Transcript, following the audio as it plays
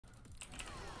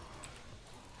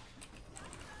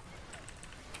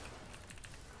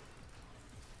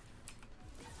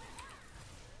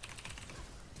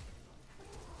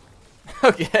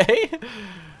Okay.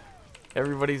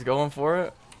 Everybody's going for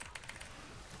it.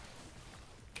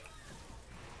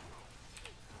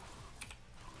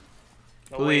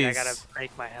 Oh wait, I Please. gotta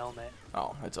break my helmet.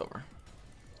 Oh, it's over.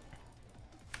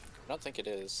 I don't think it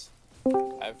is.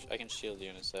 I can shield you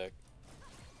in a sec.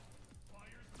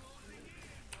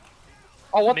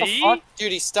 Oh, what the fuck?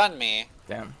 Dude, he stunned me.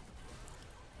 Damn.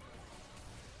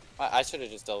 I should have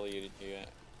just W'd you.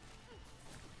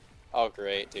 Oh,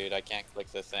 great, dude. I can't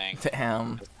click the thing.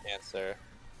 Damn. Just answer.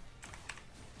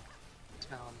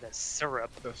 The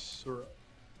syrup. The syrup.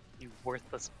 You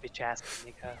worthless bitch ass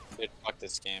Nika. Dude, fuck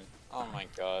this game. Oh my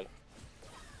god.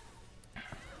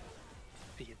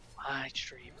 Be in my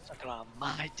stream, sucking on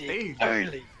my dick Hey.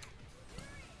 daily.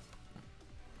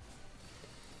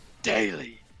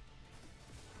 Daily.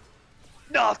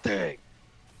 Nothing.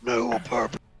 No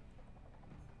purpose.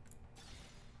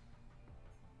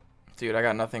 Dude, I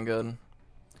got nothing good.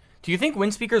 Do you think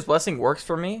Wind Speaker's Blessing works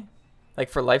for me? Like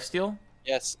for lifesteal?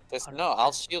 Yes, no,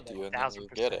 I'll shield you and then you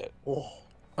get it. Oh.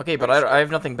 Okay, but I have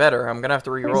nothing better. I'm gonna have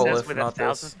to re-roll if with not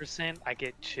this. 1000%, I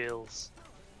get chills.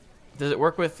 Does it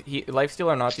work with lifesteal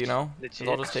or not, do you know? 'Cause Legit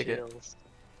I'll just take it. chills.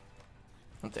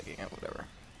 I'm taking it, whatever.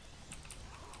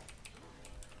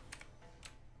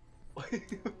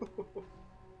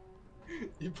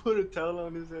 You put a towel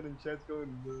on his head and chat's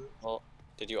going. Well,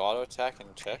 did you auto attack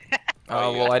and check?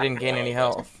 Oh, you well, got I didn't gain any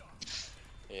health.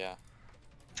 Yeah.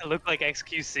 To look like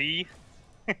XQC.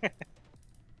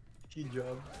 Key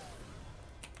job.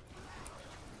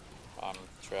 I'm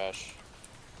trash.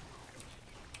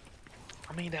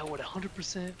 I mean that with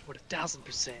 100%, with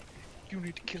 1000%. You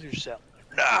need to kill yourself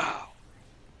now.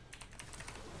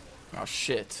 Oh,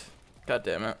 shit. God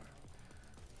damn it.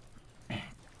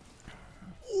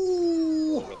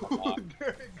 Ooh! With the mock. There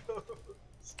it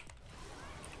goes.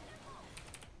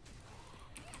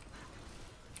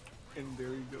 And there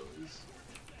he goes.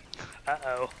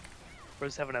 Uh-oh. We're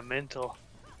just having a mental.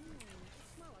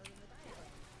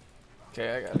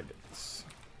 Okay, I gotta get this.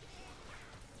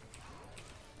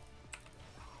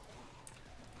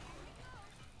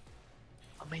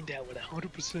 I mean that with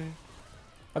 100%.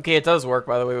 Okay, it does work,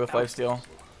 by the way, with lifesteal.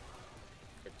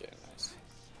 Okay, nice.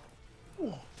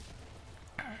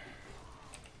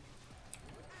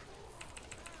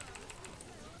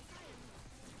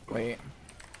 Wait.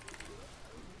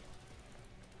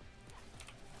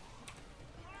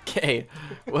 Okay,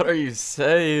 what are you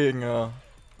saying?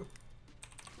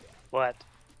 What?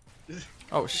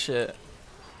 Oh, shit.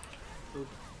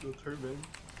 The turban.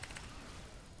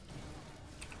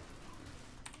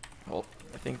 Well,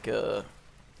 I think,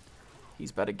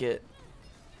 he's about to get.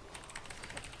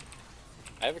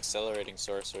 I have accelerating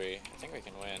sorcery. I think we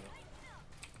can win.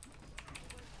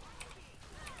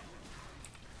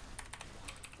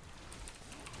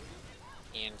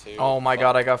 Ian 2. Oh my Fuck,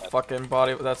 god, I got that- fucking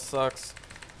body. That sucks.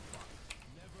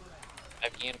 I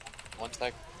have Ian 1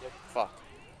 sec. Yep, fuck.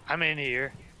 I'm in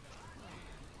here.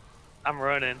 I'm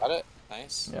running. Got it?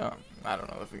 Nice. Yeah, I don't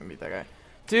know if we can beat that guy.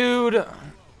 Dude,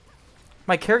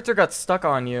 my character got stuck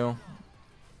on you.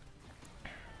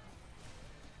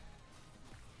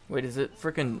 Wait, is it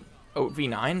freaking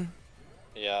V9?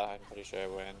 Yeah, I'm pretty sure I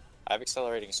win. I have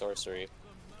accelerating sorcery.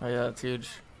 Oh yeah, it's huge.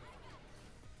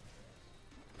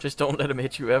 Just don't let him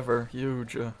hit you ever.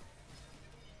 Huge.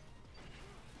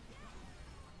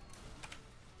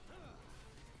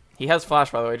 He has flash,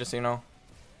 by the way, just so you know.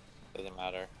 Doesn't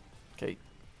matter. Okay.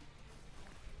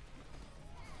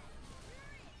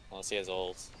 Unless he has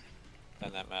ult.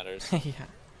 Then that matters. Yeah.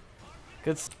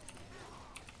 Good.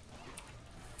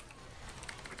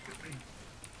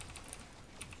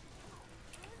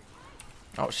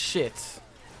 Oh shit.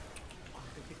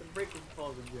 He can break his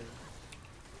balls again.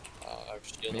 I've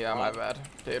shielded Yeah, him my up. bad.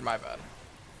 Dude, my bad.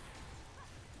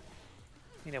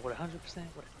 You know, with 100%,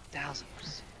 with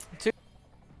 1000%.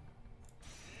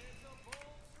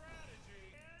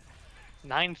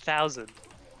 9,000.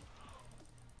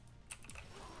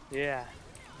 Yeah.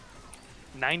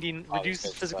 90 Oh, reduces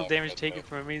good physical stuff, damage good taken stuff.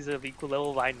 from enemies of equal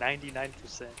level by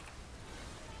 99%.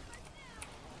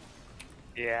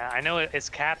 Yeah, I know it's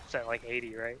capped at like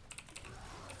 80, right?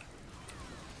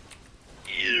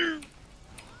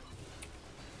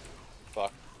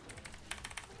 Fuck.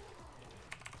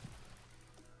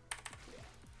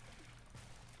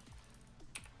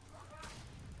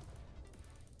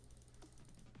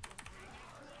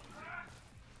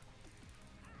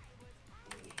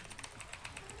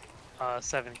 Uh,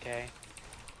 7K.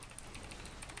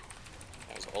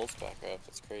 His ult's back up.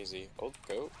 That's crazy. Ult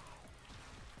goat?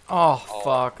 Oh, Oh.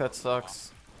 fuck, that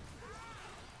sucks.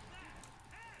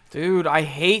 Dude, I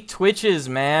hate Twitches,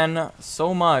 man,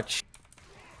 so much.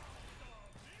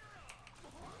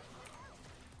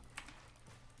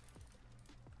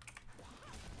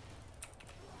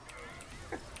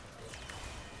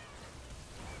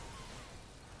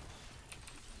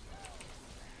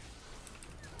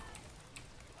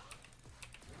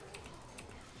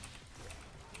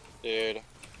 Dude. I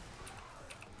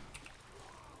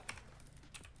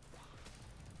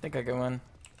think I can win.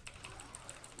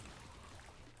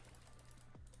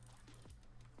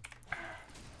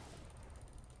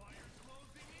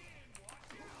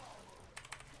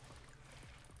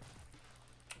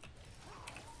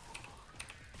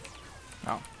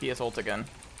 Oh, he has ult again.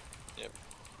 Yep.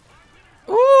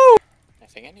 Ooh! I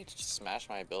think I need to just smash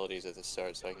my abilities at the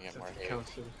start so I can get more hit.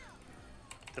 Counter.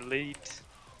 Delete.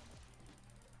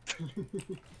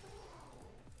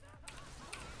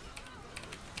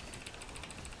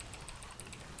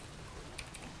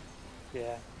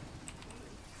 Yeah.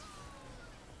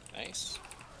 Nice.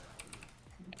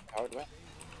 Hard win.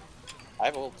 I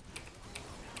have ult.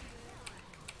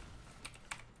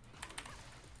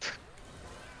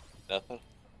 Nothing.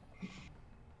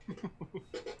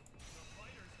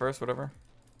 First, whatever.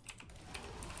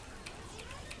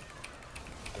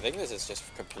 I think this is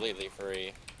just completely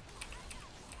free.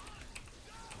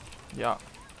 Yeah.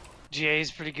 GA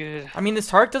is pretty good. I mean, this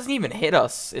Tart doesn't even hit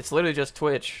us. It's literally just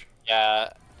Twitch. Yeah.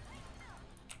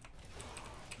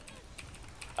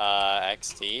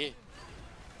 XD?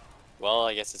 Well,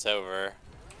 I guess it's over.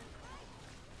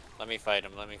 Let me fight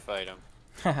him, let me fight him.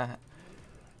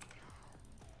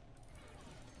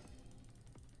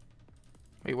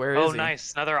 Wait, where is Oh, he?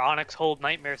 nice. Another Onyx Hold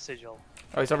Nightmare Sigil.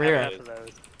 Oh, he's over I have here. enough of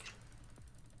those.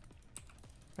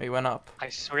 Wait, he went up. I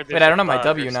swear Wait, I don't have my bug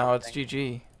W or now. It's something.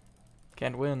 GG.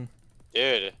 Can't win.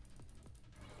 Dude.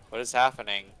 What is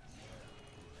happening?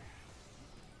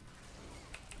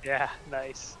 Yeah,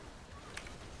 nice.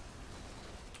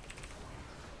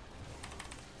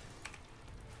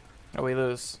 Oh, we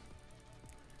lose.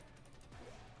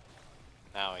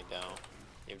 Now we don't.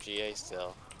 You have GA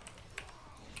still.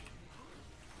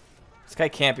 This guy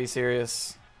can't be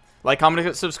serious. Like,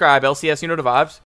 comment, subscribe. LCS, you know the vibes.